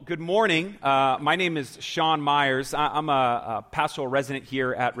Good morning. My name is Sean Myers. I'm a pastoral resident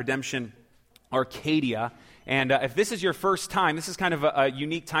here at Redemption Arcadia. And if this is your first time, this is kind of a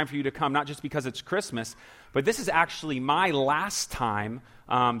unique time for you to come, not just because it's Christmas, but this is actually my last time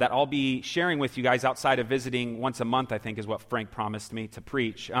that I'll be sharing with you guys outside of visiting once a month, I think is what Frank promised me to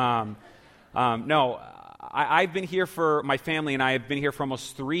preach. I've been here my family and I have been here for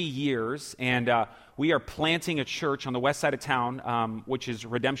almost 3 years, and we are planting a church on the west side of town, which is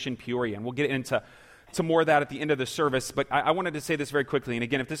Redemption Peoria, and we'll get into more of that at the end of the service, but I wanted to say this very quickly, and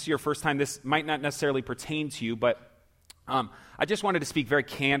again, if this is your first time, this might not necessarily pertain to you, but I just wanted to speak very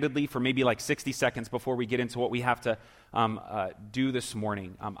candidly for maybe like 60 seconds before we get into what we have to do this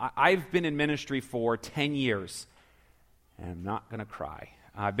morning. I've been in ministry for 10 years, and I'm not going to cry.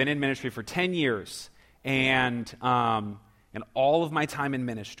 I've been in ministry for 10 years, and in all of my time in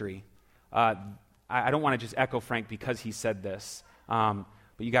ministry, I don't want to just echo Frank because he said this, but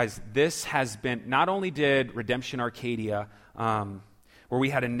you guys, this has been, not only did Redemption Arcadia, where we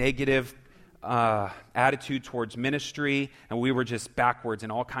had a negative attitude towards ministry, and we were just backwards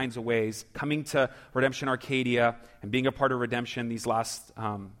in all kinds of ways, coming to Redemption Arcadia and being a part of Redemption these last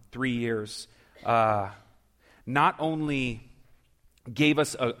 3 years, not only gave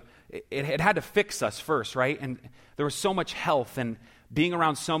us it had to fix us first, right? And there was so much health, and being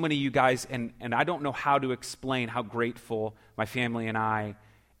around so many of you guys, and I don't know how to explain how grateful my family and I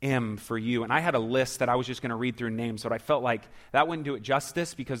am for you. And I had a list that I was just going to read through names, but I felt like that wouldn't do it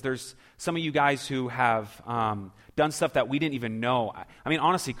justice because there's some of you guys who have done stuff that we didn't even know. I mean,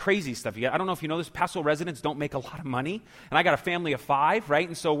 honestly, crazy stuff. I don't know if you know this, pastoral residents don't make a lot of money, and I got a family of 5, right?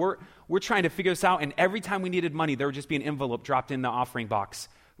 And so we're trying to figure this out, and every time we needed money, there would just be an envelope dropped in the offering box,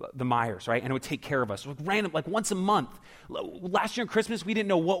 the Myers, right? And it would take care of us. Random, like once a month. Last year on Christmas, we didn't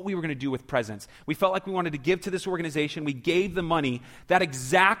know what we were going to do with presents. We felt like we wanted to give to this organization. We gave the money. That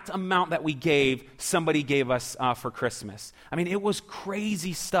exact amount that we gave, somebody gave us for Christmas. I mean, it was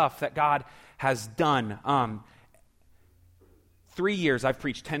crazy stuff that God has done. 3 years, I've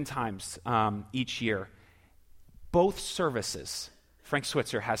preached 10 times each year. Both services, Frank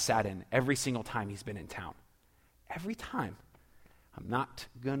Switzer has sat in every single time he's been in town. Every time. I'm not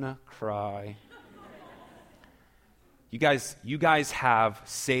gonna cry. You guys have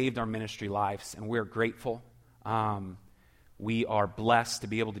saved our ministry lives, and we're grateful. We are blessed to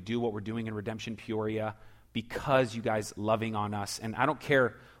be able to do what we're doing in Redemption Peoria because you guys loving on us. And I don't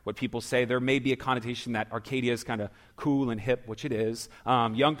care what people say. There may be a connotation that Arcadia is kind of cool and hip, which it is.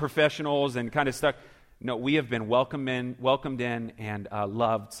 Young professionals and kind of stuff. No, we have been welcomed in and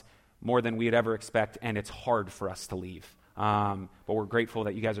loved more than we'd ever expect, and it's hard for us to leave. But we're grateful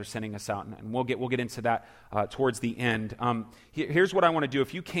that you guys are sending us out, and we'll get into that towards the end. Here's what I want to do.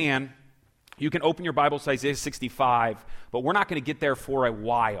 If you can open your Bible to Isaiah 65, but we're not going to get there for a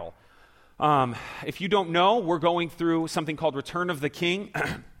while. If you don't know, we're going through something called Return of the King,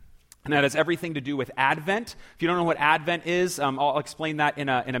 and that has everything to do with Advent. If you don't know what Advent is, I'll explain that in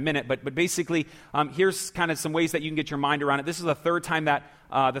a minute. But basically, here's kind of some ways that you can get your mind around it. This is the third time that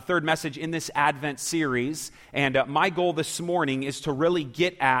the third message in this Advent series, and my goal this morning is to really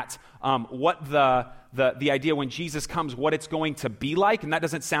get at what the idea when Jesus comes, what it's going to be like, and that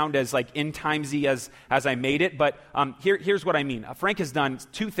doesn't sound as like end timesy as I made it, but here's what I mean. Frank has done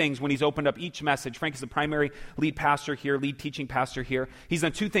 2 things when he's opened up each message. Frank is the primary lead pastor here, lead teaching pastor here. He's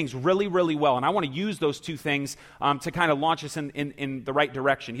done 2 things really, really well, and I want to use those 2 things to kind of launch us in the right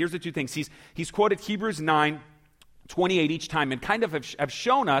direction. Here's the 2 things. He's quoted Hebrews 9:28 each time, and kind of have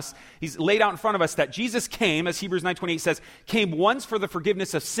shown us, he's laid out in front of us that Jesus came, as Hebrews 9:28 says, came once for the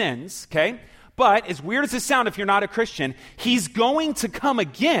forgiveness of sins, okay? But as weird as it sounds if you're not a Christian, he's going to come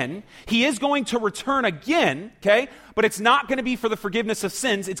again. He is going to return again, okay? But it's not going to be for the forgiveness of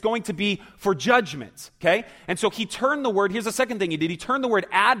sins. It's going to be for judgment, okay? And so he turned the word, here's the second thing he did. He turned the word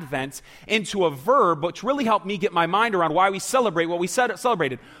Advent into a verb, which really helped me get my mind around why we celebrate what we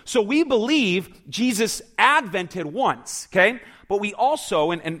celebrated. So we believe Jesus advented once, okay? But we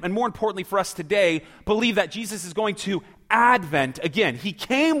also, and more importantly for us today, believe that Jesus is going to Advent again. He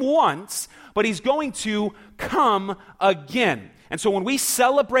came once, but he's going to come again. And so when we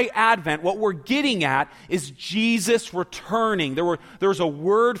celebrate Advent, what we're getting at is Jesus returning. There's a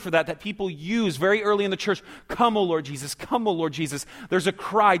word for that people use very early in the church. Come, O Lord Jesus. Come, O Lord Jesus. There's a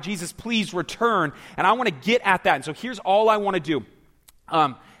cry, Jesus, please return. And I want to get at that. And so here's all I want to do.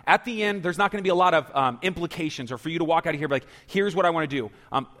 At the end, there's not going to be a lot of implications or for you to walk out of here like, here's what I want to do.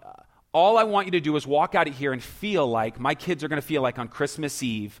 All I want you to do is walk out of here and feel like, my kids are going to feel like on Christmas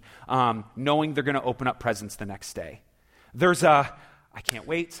Eve, knowing they're going to open up presents the next day. There's I can't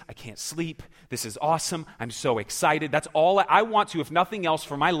wait. I can't sleep. This is awesome. I'm so excited. That's all I want to, if nothing else,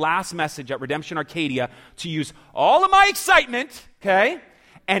 for my last message at Redemption Arcadia, to use all of my excitement, okay,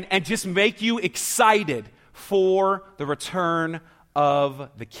 and just make you excited for the return of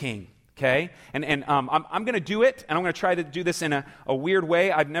the King. Okay, and I'm going to do it, and I'm going to try to do this in a weird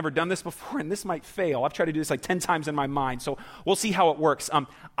way. I've never done this before, and this might fail. I've tried to do this like 10 times in my mind, so we'll see how it works.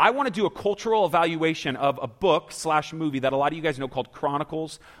 I want to do a cultural evaluation of a book/movie that a lot of you guys know called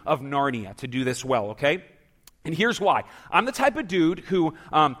Chronicles of Narnia to do this well, okay? And here's why. I'm the type of dude who,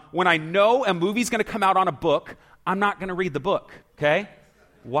 when I know a movie's going to come out on a book, I'm not going to read the book, okay?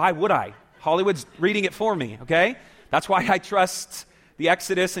 Why would I? Hollywood's reading it for me, okay? That's why I trust the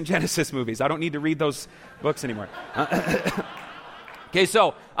Exodus and Genesis movies. I don't need to read those books anymore. Okay,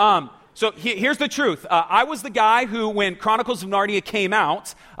 so here's the truth. I was the guy who, when Chronicles of Narnia came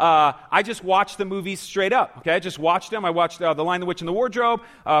out, I just watched the movies straight up. Okay, I just watched them. I watched The Lion, the Witch, and the Wardrobe,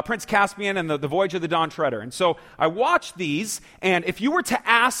 Prince Caspian, and the Voyage of the Dawn Treader. And so I watched these, and if you were to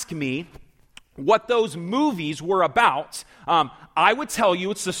ask me what those movies were about, I would tell you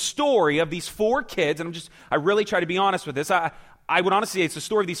it's the story of these 4 kids, and I really try to be honest with this. I would honestly say it's the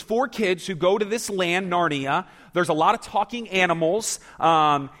story of these 4 kids who go to this land, Narnia. There's a lot of talking animals,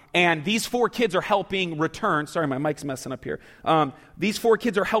 and these 4 kids are helping return. Sorry, my mic's messing up here. These 4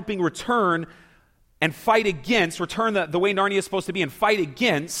 kids are helping return and fight against, return the way Narnia is supposed to be, and fight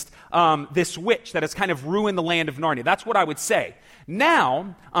against this witch that has kind of ruined the land of Narnia. That's what I would say.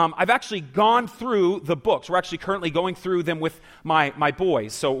 Now, I've actually gone through the books. We're actually currently going through them with my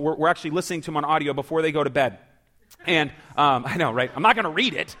boys. So we're actually listening to them on audio before they go to bed. And I know, right? I'm not going to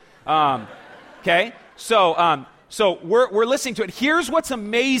read it. Okay? So we're listening to it. Here's what's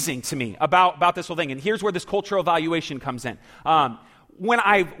amazing to me about this whole thing, and here's where this cultural evaluation comes in.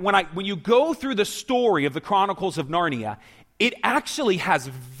 When you go through the story of the Chronicles of Narnia, it actually has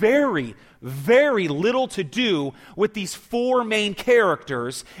very, very little to do with these 4 main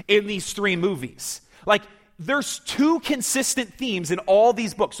characters in these 3 movies. Like, there's 2 consistent themes in all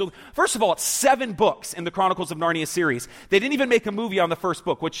these books. So first of all, it's 7 books in the Chronicles of Narnia series. They didn't even make a movie on the first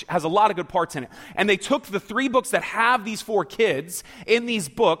book, which has a lot of good parts in it. And they took the 3 books that have these 4 kids in these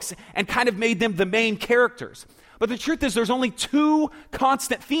books and kind of made them the main characters. But the truth is, there's only 2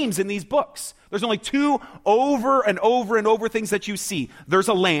 constant themes in these books. There's only 2 over and over and over things that you see. There's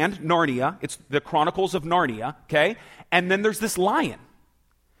a land, Narnia. It's the Chronicles of Narnia, okay? And then there's this lion.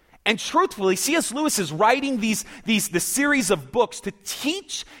 And truthfully, C.S. Lewis is writing this series of books to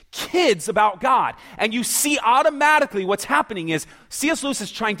teach kids about God. And you see automatically what's happening is C.S. Lewis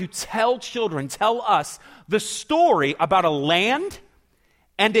is trying to tell us, the story about a land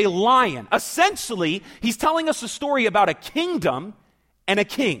and a lion. Essentially, he's telling us a story about a kingdom and a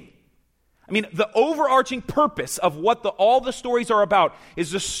king. I mean, the overarching purpose of what all the stories are about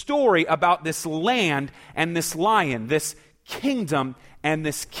is the story about this land and this lion, this kingdom and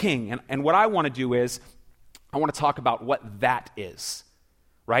this king. And what I want to do is, I want to talk about what that is,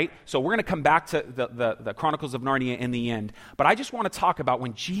 right? So we're going to come back to the Chronicles of Narnia in the end. But I just want to talk about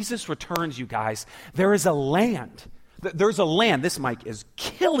when Jesus returns, you guys, there is a land. There's a land. This mic is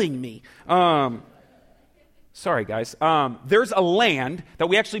killing me. Sorry, guys. There's a land that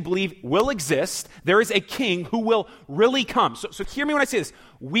we actually believe will exist. There is a king who will really come. So hear me when I say this.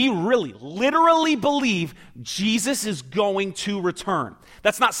 We really, literally believe Jesus is going to return.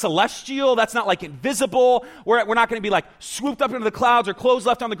 That's not celestial. That's not like invisible. We're not going to be like swooped up into the clouds or clothes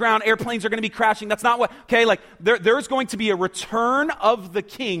left on the ground. Airplanes are going to be crashing. That's not what, okay? Like there's going to be a return of the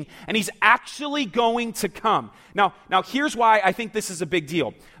king, and he's actually going to come. Now here's why I think this is a big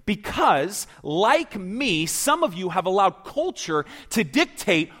deal. Because, like me, some of you have allowed culture to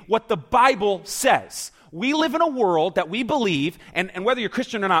dictate what the Bible says. We live in a world that we believe, and whether you're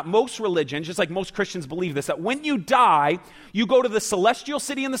Christian or not, most religions, just like most Christians believe this, that when you die, you go to the celestial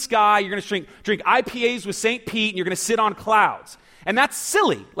city in the sky, you're going to drink IPAs with St. Pete, and you're going to sit on clouds. And that's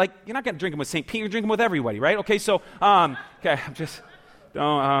silly. Like, you're not going to drink them with St. Pete, you're drinking with everybody, right? Okay, so, okay,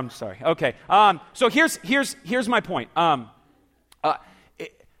 I'm sorry. Okay, so here's my point.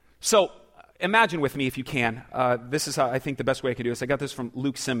 So imagine with me, if you can, this is how I think the best way I can do this. I got this from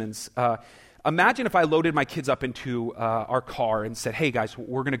Luke Simmons. Imagine if I loaded my kids up into our car and said, hey guys,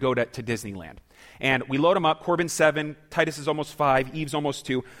 we're going to go to Disneyland. And we load them up, Corbin's 7, Titus is almost 5, Eve's almost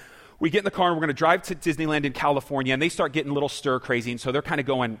 2. We get in the car and we're going to drive to Disneyland in California, and they start getting a little stir crazy, and so they're kind of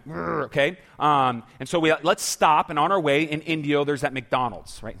going, okay? And so let's stop, and on our way in Indio, there's that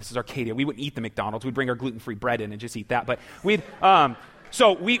McDonald's, right? This is Arcadia. We wouldn't eat the McDonald's. We'd bring our gluten-free bread in and just eat that, but we'd...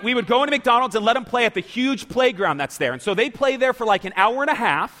 So we would go into McDonald's and let them play at the huge playground that's there. And so they play there for like an hour and a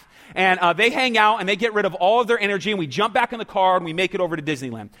half. and they hang out and they get rid of all of their energy, and we jump back in the car and we make it over to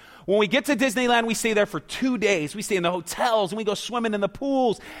Disneyland. When we get to Disneyland, we stay there for 2 days. We stay in the hotels and we go swimming in the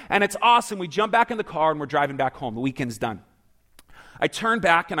pools, and it's awesome. We jump back in the car and we're driving back home. The weekend's done. I turn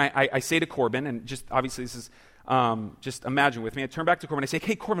back and I say to Corbin, and just obviously this is just imagine with me. I turn back to Corbin. I say,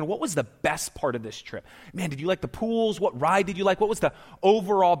 hey, Corbin, what was the best part of this trip? Man, did you like the pools? What ride did you like? What was the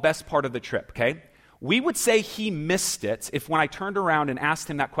overall best part of the trip? Okay. We would say he missed it if when I turned around and asked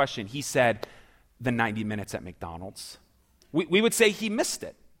him that question, he said, the 90 minutes at McDonald's. We would say he missed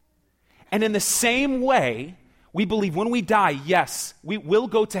it. And in the same way, we believe when we die, yes, we will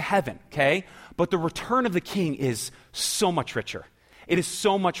go to heaven, okay? But the return of the King is so much richer. It is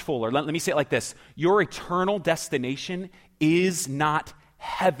so much fuller. Let me say it like this. Your eternal destination is not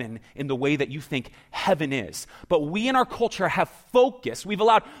heaven in the way that you think heaven is. But we in our culture have focused. We've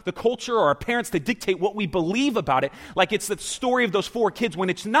allowed the culture or our parents to dictate what we believe about it, like it's the story of those 4 kids when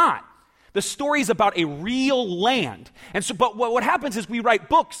it's not. The story is about a real land. And so, but what happens is we write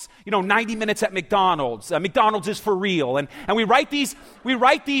books, 90 minutes at McDonald's. McDonald's is for real. And we write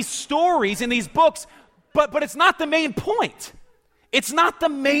these stories in these books, but it's not the main point. It's not the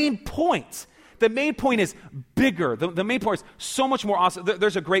main point. The main point is bigger. The main point is so much more awesome.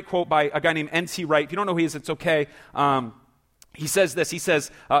 There's a great quote by a guy named N.T. Wright. If you don't know who he is, it's okay. He says this. He says,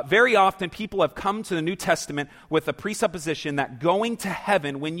 very often people have come to the New Testament with a presupposition that going to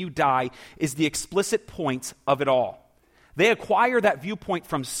heaven when you die is the explicit point of it all. They acquire that viewpoint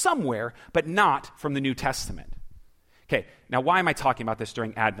from somewhere, but not from the New Testament. Okay, now why am I talking about this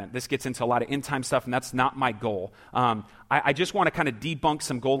during Advent? This gets into a lot of end-time stuff, and that's not my goal. I just want to kind of debunk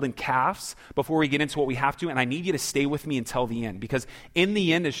some golden calves before we get into what we have to, and I need you to stay with me until the end, because in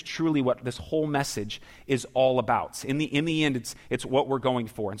the end is truly what this whole message is all about. In the end, it's what we're going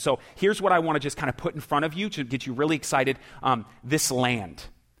for. And so here's what I want to just kind of put in front of you to get you really excited. This land.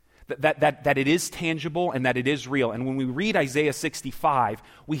 That it is tangible and that it is real. And when we read Isaiah 65,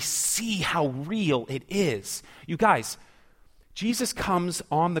 we see how real it is. You guys, Jesus comes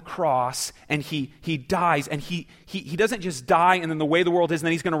on the cross and he dies, and he doesn't just die and then the way the world is and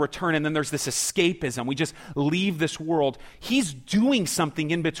then he's going to return and then there's this escapism. We just leave this world. He's doing something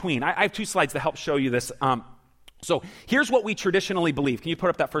in between. I have 2 slides to help show you this. So here's what we traditionally believe. Can you put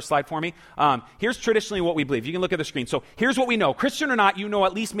up that first slide for me? Here's traditionally what we believe. You can look at the screen. So here's what we know. Christian or not,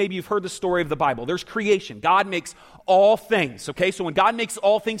 at least maybe you've heard the story of the Bible. There's creation. God makes all things, okay? So when God makes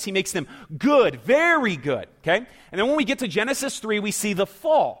all things, he makes them good, very good, okay? And then when we get to Genesis 3, we see the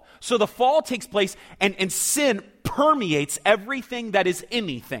fall. So the fall takes place and sin permeates everything that is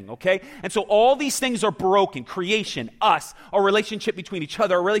anything, okay? And so all these things are broken. Creation, us, our relationship between each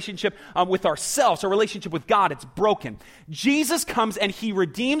other, our relationship with ourselves, our relationship with God, it's broken. Jesus comes and he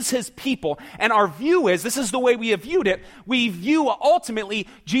redeems his people, and our view is, this is the way we have viewed it, we view ultimately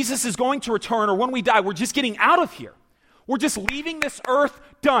Jesus is going to return, or when we die, we're just getting out of here. We're just leaving this earth,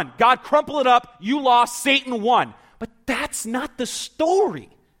 done. God crumple it up, you lost, Satan won. But that's not the story.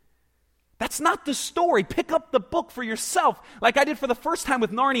 That's not the story. Pick up the book for yourself, like I did for the first time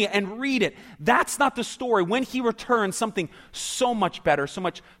with Narnia, and read it. That's not the story. When he returns, something so much better, so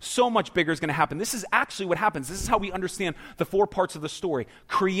much bigger is going to happen. This is actually what happens. This is how we understand the 4 parts of the story: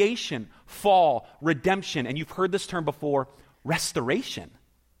 creation, fall, redemption, and you've heard this term before, restoration.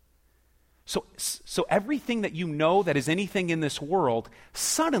 So everything that you know that is anything in this world,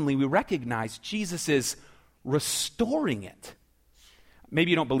 suddenly we recognize Jesus is restoring it. Maybe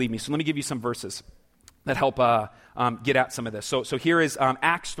you don't believe me, so let me give you some verses that help get at some of this. So here is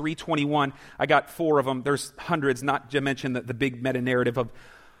Acts 3:21. I got 4 of them. There's hundreds, not to mention the big meta-narrative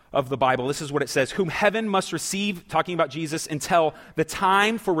of the Bible. This is what it says: whom heaven must receive, talking about Jesus, until the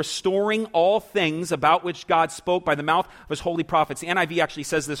time for restoring all things about which God spoke by the mouth of his holy prophets. The NIV actually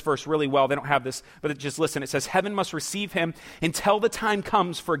says this verse really well. They don't have this, but just listen. It says, heaven must receive him until the time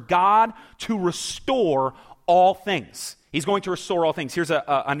comes for God to restore all things. He's going to restore all things. Here's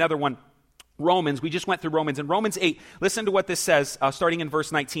another one. Romans. We just went through Romans. In Romans 8, listen to what this says, starting in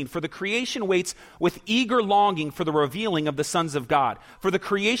verse 19. For the creation waits with eager longing for the revealing of the sons of God. For the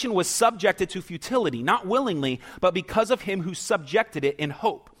creation was subjected to futility, not willingly, but because of him who subjected it in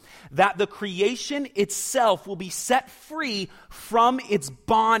hope, that the creation itself will be set free from its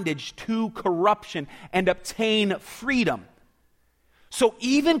bondage to corruption and obtain freedom. So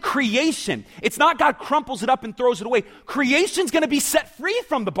even creation, it's not God crumples it up and throws it away. Creation's going to be set free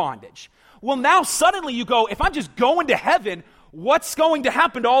from the bondage. Well, now suddenly you go, if I'm just going to heaven, what's going to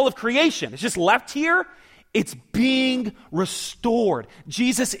happen to all of creation? It's just left here? It's being restored.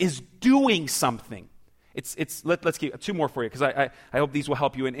 Jesus is doing something. Let's keep two more for you, because I hope these will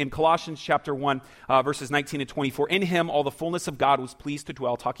help you. In Colossians chapter 1, verses 19 and 24, in him all the fullness of God was pleased to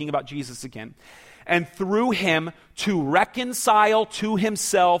dwell, talking about Jesus again, and through him to reconcile to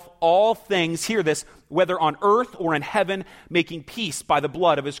himself all things, hear this, whether on earth or in heaven, making peace by the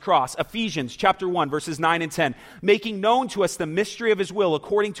blood of his cross. Ephesians chapter 1, verses 9 and 10, making known to us the mystery of his will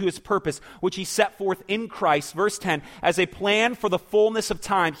according to his purpose, which he set forth in Christ, verse 10, as a plan for the fullness of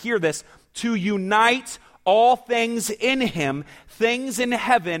time, hear this, to unite all things in him, things in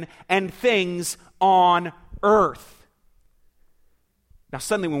heaven and things on earth. Now,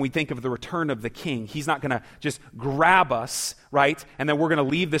 suddenly when we think of the return of the king, he's not going to just grab us, right? And then we're going to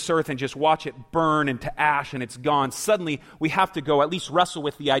leave this earth and just watch it burn into ash and it's gone. Suddenly, we have to go at least wrestle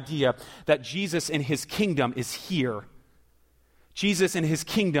with the idea that Jesus in his kingdom is here. Jesus in his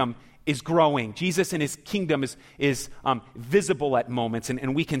kingdom is growing. Jesus in his kingdom is visible at moments,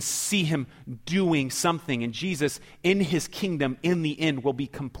 and we can see him doing something. And Jesus in his kingdom, in the end, will be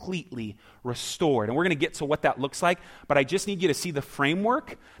completely restored. And we're going to get to what that looks like, but I just need you to see the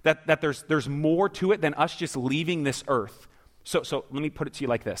framework, that there's more to it than us just leaving this earth. So let me put it to you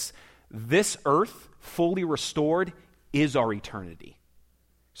like this. This earth, fully restored, is our eternity.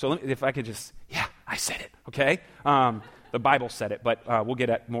 So if I could just, I said it, okay? The Bible said it, but we'll get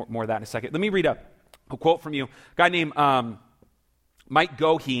at more of that in a second. Let me read a quote from you. A guy named Mike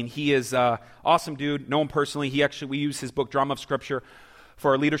Goheen. He is an awesome dude. Know him personally. We use his book, Drama of Scripture,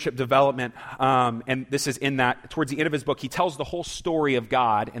 for our leadership development. And this is in that, towards the end of his book, he tells the whole story of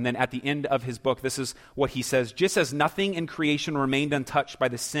God. And then at the end of his book, this is what he says. Just as nothing in creation remained untouched by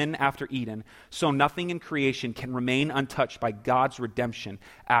the sin after Eden, so nothing in creation can remain untouched by God's redemption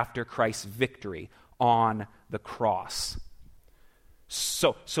after Christ's victory on the cross.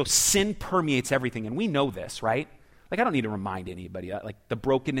 So sin permeates everything, and we know this, right? Like, I don't need to remind anybody, like the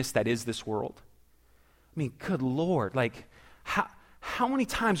brokenness that is this world. I mean, good Lord, like how many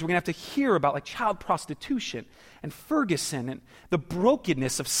times we're going to have to hear about like child prostitution and Ferguson and the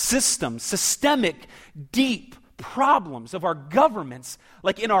brokenness of systems, systemic, deep problems of our governments,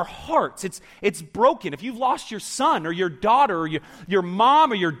 like in our hearts. It's broken. If you've lost your son or your daughter or your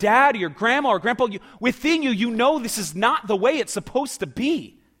mom or your dad or your grandma or grandpa, within you know this is not the way it's supposed to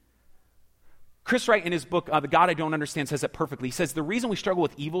be. Chris Wright in his book, The God I Don't Understand, says it perfectly. He says the reason we struggle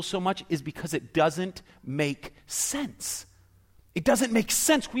with evil so much is because it doesn't make sense. It doesn't make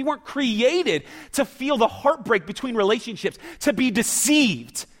sense. We weren't created to feel the heartbreak between relationships, to be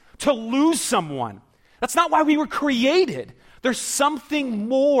deceived, to lose someone. That's not why we were created. There's something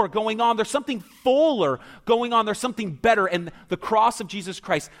more going on. There's something fuller going on. There's something better. And the cross of Jesus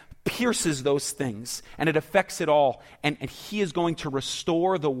Christ pierces those things, and it affects it all. And he is going to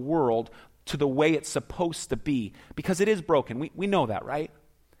restore the world to the way it's supposed to be, because it is broken. We know that, right?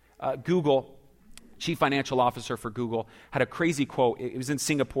 Google, chief financial officer for Google, had a crazy quote. It was in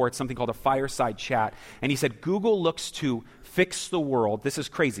Singapore. It's something called a fireside chat. And he said, Google looks to fix the world. This is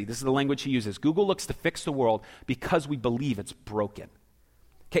crazy. This is the language he uses. Google looks to fix the world because we believe it's broken.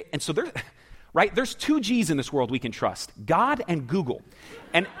 Okay, and so there's two G's in this world we can trust: God and Google.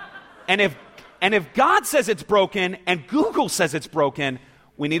 And if God says it's broken and Google says it's broken,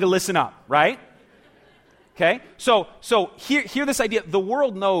 we need to listen up, right? Okay, so hear this idea. The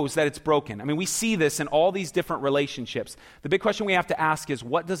world knows that it's broken. I mean, we see this in all these different relationships. The big question we have to ask is,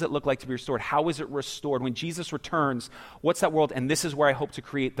 what does it look like to be restored? How is it restored? When Jesus returns, what's that world? And this is where I hope to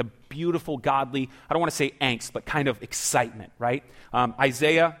create the beautiful, godly, I don't want to say angst, but kind of excitement, right?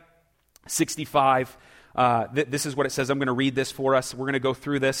 Isaiah 65, this is what it says. I'm going to read this for us. We're going to go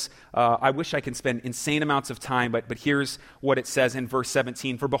through this. I wish I can spend insane amounts of time, but here's what it says in verse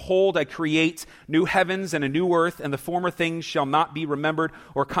 17. For behold, I create new heavens and a new earth, and the former things shall not be remembered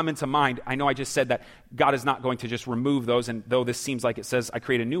or come into mind. I know I just said that God is not going to just remove those, and though this seems like it says, I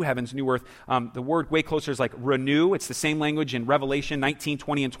create a new heavens, new earth, the word way closer is like renew. It's the same language in Revelation 19,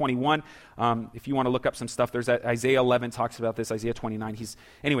 20, and 21. If you want to look up some stuff, there's Isaiah 11 talks about this, Isaiah 29. He's,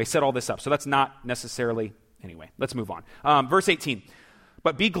 anyway, set all this up. So that's not necessarily. Anyway, let's move on. Verse 18.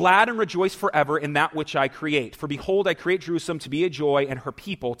 But be glad and rejoice forever in that which I create. For behold, I create Jerusalem to be a joy and her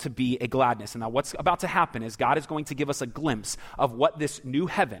people to be a gladness. And now what's about to happen is God is going to give us a glimpse of what this new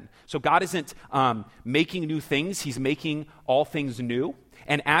heaven. So God isn't making new things. He's making all things new.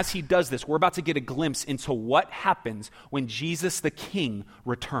 And as he does this, we're about to get a glimpse into what happens when Jesus the King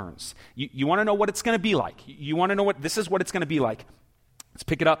returns. You want to know what it's going to be like? You want to know this is what it's going to be like. Let's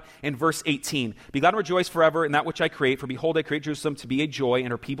pick it up in verse 18. Be glad and rejoice forever in that which I create. For behold, I create Jerusalem to be a joy and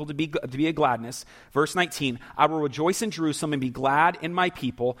her people to be a gladness. Verse 19. I will rejoice in Jerusalem and be glad in my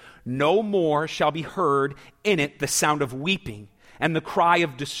people. No more shall be heard in it the sound of weeping and the cry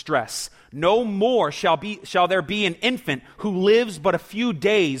of distress. No more shall there be an infant who lives but a few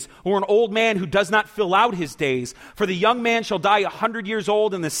days, or an old man who does not fill out his days. For the young man shall die 100 years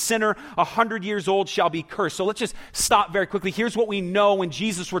old, and the sinner 100 years old shall be cursed. So let's just stop very quickly. Here's what we know when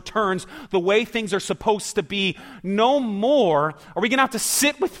Jesus returns, the way things are supposed to be. No more are we going to have to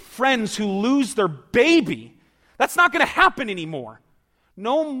sit with friends who lose their baby. That's not going to happen anymore.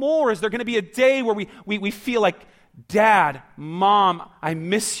 No more is there going to be a day where we feel like, Dad, Mom, I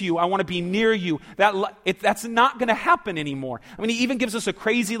miss you. I want to be near you. That's not going to happen anymore. I mean, he even gives us a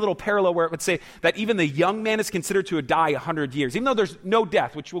crazy little parallel where it would say that even the young man is considered to die 100 years. Even though there's no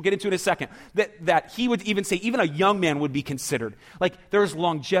death, which we'll get into in a second, that he would even say even a young man would be considered. Like, there's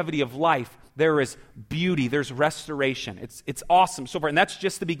longevity of life. There is beauty. There's restoration. It's awesome so far. And that's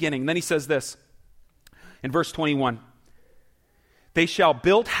just the beginning. And then he says this in verse 21. They shall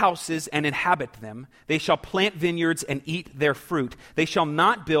build houses and inhabit them. They shall plant vineyards and eat their fruit. They shall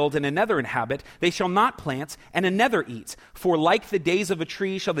not build and another inhabit. They shall not plant and another eat. For like the days of a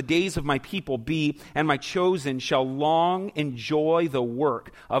tree shall the days of my people be, and my chosen shall long enjoy the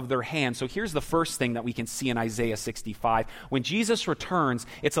work of their hands. So here's the first thing that we can see in Isaiah 65. When Jesus returns,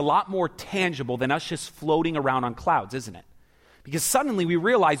 it's a lot more tangible than us just floating around on clouds, isn't it? Because suddenly we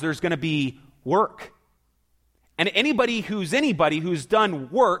realize there's going to be work. And anybody who's done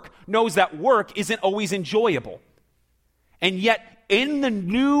work knows that work isn't always enjoyable. And yet, in the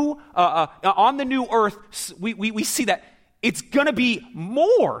new, on the new earth, we see that it's going to be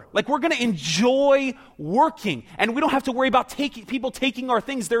more. Like, we're going to enjoy working. And we don't have to worry about people taking our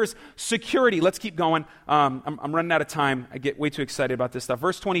things. There's security. Let's keep going. I'm running out of time. I get way too excited about this stuff.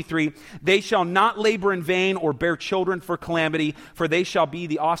 Verse 23, they shall not labor in vain or bear children for calamity, for they shall be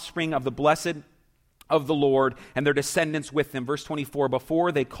the offspring of the blessed of the Lord, and their descendants with them. Verse 24,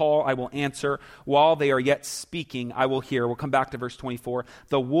 before they call, I will answer. While they are yet speaking, I will hear. We'll come back to verse 24.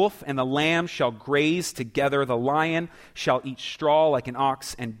 The wolf and the lamb shall graze together. The lion shall eat straw like an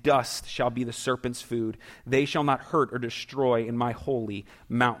ox, and dust shall be the serpent's food. They shall not hurt or destroy in my holy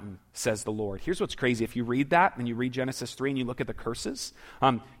mountain, says the Lord. Here's what's crazy. If you read that, and you read Genesis 3, and you look at the curses,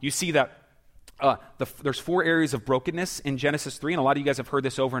 you see that there's 4 areas of brokenness in Genesis 3, and a lot of you guys have heard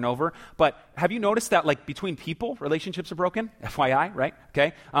this over and over, but have you noticed that, like, between people, relationships are broken? FYI, right?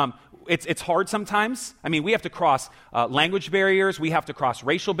 Okay. It's hard sometimes. I mean, we have to cross language barriers, we have to cross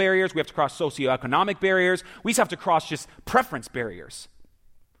racial barriers, we have to cross socioeconomic barriers, we just have to cross just preference barriers.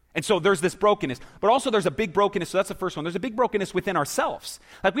 And so there's this brokenness, but also there's a big brokenness, so that's the first one. There's a big brokenness within ourselves.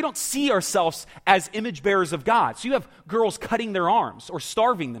 Like, we don't see ourselves as image bearers of God. So you have girls cutting their arms or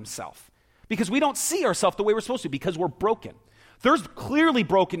starving themselves, because we don't see ourselves the way we're supposed to, because we're broken. There's clearly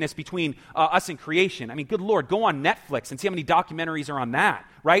brokenness between us and creation. I mean, good Lord, go on Netflix and see how many documentaries are on that,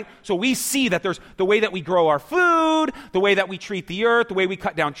 right? So we see that there's the way that we grow our food, the way that we treat the earth, the way we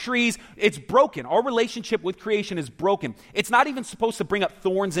cut down trees. It's broken. Our relationship with creation is broken. It's not even supposed to bring up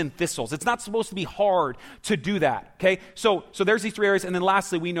thorns and thistles. It's not supposed to be hard to do that, okay? So there's these 3 areas. And then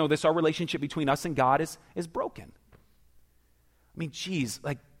lastly, we know this, our relationship between us and God is broken. I mean, geez,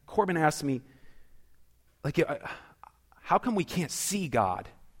 like, Corbin asked me, like, how come we can't see God?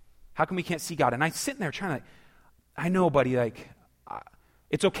 How come we can't see God? And I'm sitting there trying to, I know, buddy, like,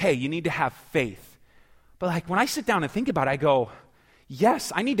 it's okay. You need to have faith. But, like, when I sit down and think about it, I go,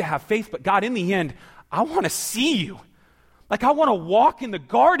 yes, I need to have faith, but God, in the end, I want to see you. Like, I want to walk in the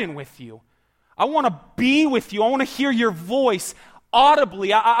garden with you. I want to be with you. I want to hear your voice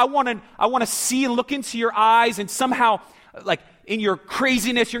audibly. I want to see and look into your eyes, and somehow, like, in your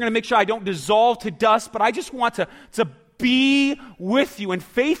craziness, you're going to make sure I don't dissolve to dust, but I just want to be with you. And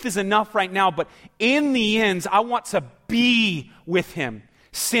faith is enough right now, but in the end, I want to be with him,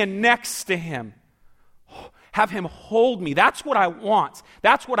 stand next to him, have him hold me. That's what I want.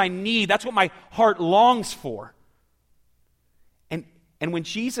 That's what I need. That's what my heart longs for. And when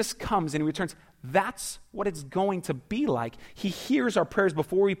Jesus comes and he returns, that's what it's going to be like. He hears our prayers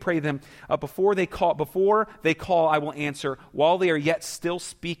before we pray them. Before they call, I will answer. While they are yet still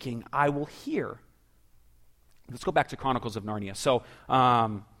speaking, I will hear. Let's go back to Chronicles of Narnia. So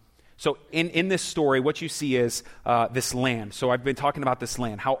in this story, what you see is this land. So I've been talking about this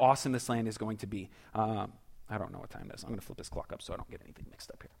land, how awesome this land is going to be. I don't know what time it is. I'm going to flip this clock up so I don't get anything mixed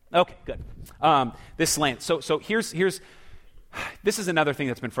up here. Okay, good. This land. So here's this is another thing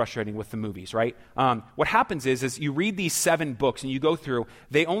that's been frustrating with the movies, right? What happens is you read these 7 books and you go through,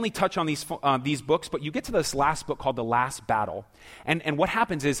 they only touch on these books, but you get to this last book called The Last Battle. And what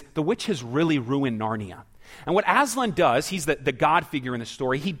happens is the witch has really ruined Narnia. And what Aslan does, he's the God figure in the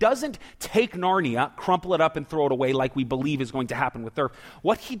story, he doesn't take Narnia, crumple it up, and throw it away like we believe is going to happen with Earth.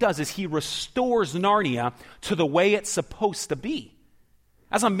 What he does is he restores Narnia to the way it's supposed to be.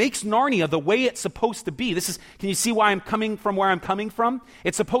 Aslan makes Narnia the way it's supposed to be. Can you see why I'm coming from where I'm coming from?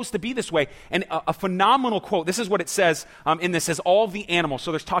 It's supposed to be this way. And a phenomenal quote, this is what it says in this, says all the animals,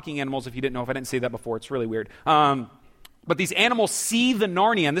 so there's talking animals if you didn't know, if I didn't say that before, it's really weird. But these animals see the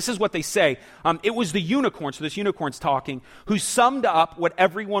Narnia, and this is what they say. It was the unicorn, so this unicorn's talking, who summed up what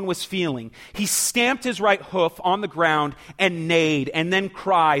everyone was feeling. He stamped his right hoof on the ground and neighed, and then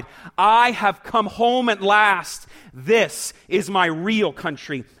cried, "I have come home at last. This is my real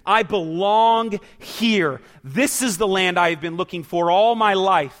country. I belong here. This is the land I have been looking for all my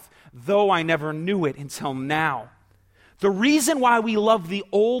life, though I never knew it until now." The reason why we love the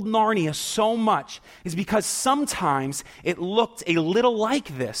old Narnia so much is because sometimes it looked a little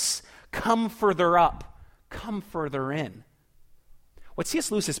like this. Come further up, come further in. What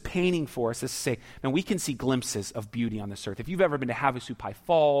C.S. Lewis is painting for us is to say, man, we can see glimpses of beauty on this earth. If you've ever been to Havasupai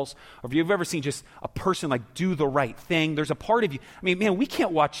Falls, or if you've ever seen just a person like do the right thing, there's a part of you. I mean, man, we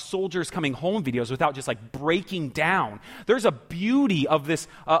can't watch soldiers coming home videos without just like breaking down. There's a beauty of this,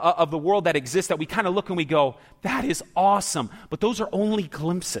 of the world that exists that we kind of look and we go, that is awesome. But those are only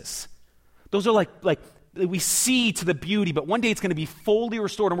glimpses. Those are like we see to the beauty, but one day it's going to be fully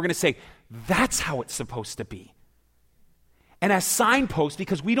restored and we're going to say, that's how it's supposed to be. And as signposts,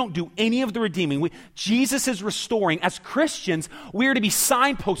 because we don't do any of the redeeming, Jesus is restoring. As Christians, we are to be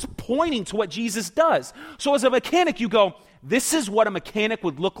signposts pointing to what Jesus does. So as a mechanic, you go, this is what a mechanic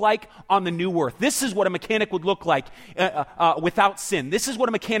would look like on the new earth. This is what a mechanic would look like without sin. This is what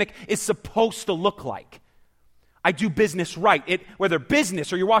a mechanic is supposed to look like. I do business right. Whether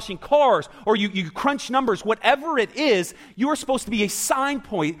business or you're washing cars or you crunch numbers, whatever it is, you are supposed to be a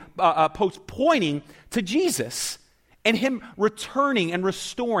signpost pointing to Jesus. And him returning and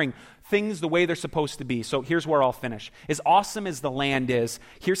restoring things the way they're supposed to be. So here's where I'll finish. As awesome as the land is,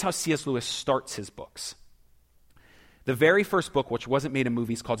 here's how C.S. Lewis starts his books. The very first book, which wasn't made a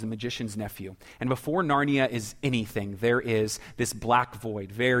movie, is called The Magician's Nephew. And before Narnia is anything, there is this black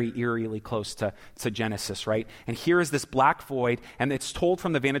void, very eerily close to Genesis, right? And here is this black void, and it's told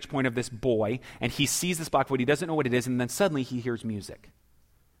from the vantage point of this boy, and he sees this black void, he doesn't know what it is, and then suddenly he hears music.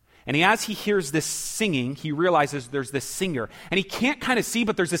 And as he hears this singing, he realizes there's this singer. And he can't kind of see,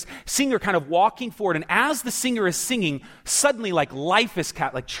 but there's this singer kind of walking forward. And as the singer is singing, suddenly like life is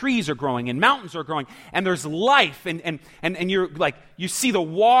like trees are growing and mountains are growing. And there's life. And you're like, you see the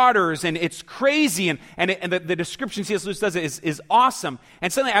waters and it's crazy. And the description C.S. Lewis does is awesome.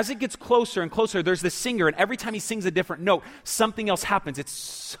 And suddenly as it gets closer and closer, there's this singer. And every time he sings a different note, something else happens. It's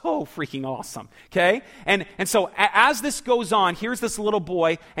so freaking awesome. Okay? And so as this goes on, here's this little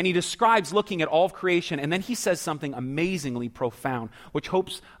boy and he describes looking at all of creation, and then he says something amazingly profound, which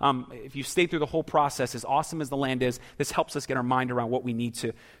hopes, if you stay through the whole process, as awesome as the land is, this helps us get our mind around what we need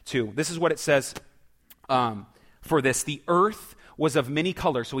to. This is what it says for this. The earth was of many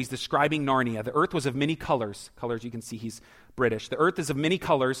colors, so he's describing Narnia. The earth was of many colors. Colors, you can see he's British. The earth is of many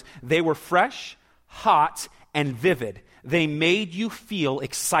colors. They were fresh, hot, and vivid. They made you feel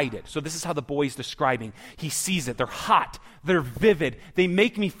excited. So this is how the boy is describing. He sees it. They're hot. They're vivid. They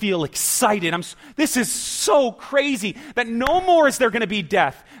make me feel excited. This is so crazy that no more is there going to be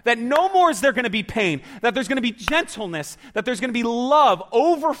death, that no more is there going to be pain, that there's going to be gentleness, that there's going to be love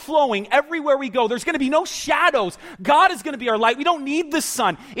overflowing everywhere we go. There's going to be no shadows. God is going to be our light. We don't need the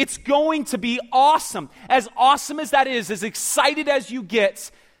sun. It's going to be awesome. As awesome as that is, as excited as you get,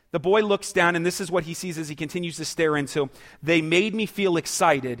 the boy looks down, and this is what he sees as he continues to stare into. They made me feel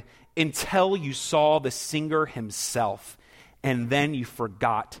excited until you saw the singer himself, and then you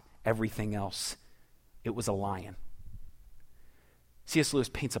forgot everything else. It was a lion. C.S. Lewis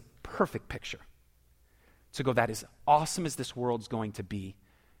paints a perfect picture to go, that as awesome as this world's going to be,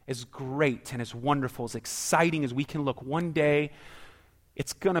 as great and as wonderful, as exciting as we can look, one day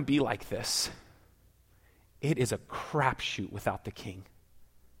it's going to be like this. It is a crapshoot without the king.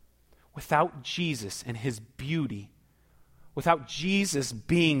 Without Jesus and his beauty, without Jesus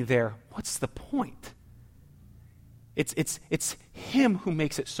being there, what's the point? It's him who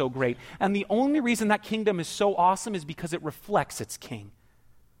makes it so great. And the only reason that kingdom is so awesome is because it reflects its king.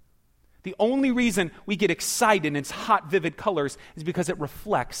 The only reason we get excited in its hot, vivid colors is because it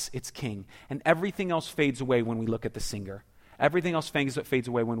reflects its king. And everything else fades away when we look at the singer. Everything else fades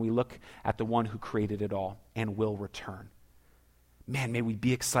away when we look at the one who created it all and will return. Man, may we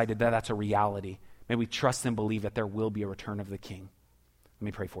be excited that that's a reality. May we trust and believe that there will be a return of the King. Let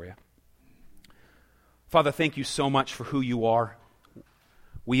me pray for you. Father, thank you so much for who you are.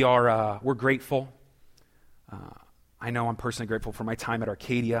 We're grateful. I know I'm personally grateful for my time at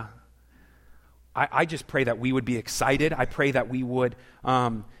Arcadia. I just pray that we would be excited. I pray that we would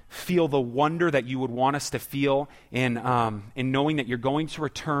feel the wonder that you would want us to feel in knowing that you're going to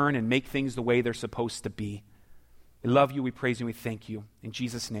return and make things the way they're supposed to be. We love you, we praise you, we thank you. In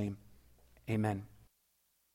Jesus' name, amen.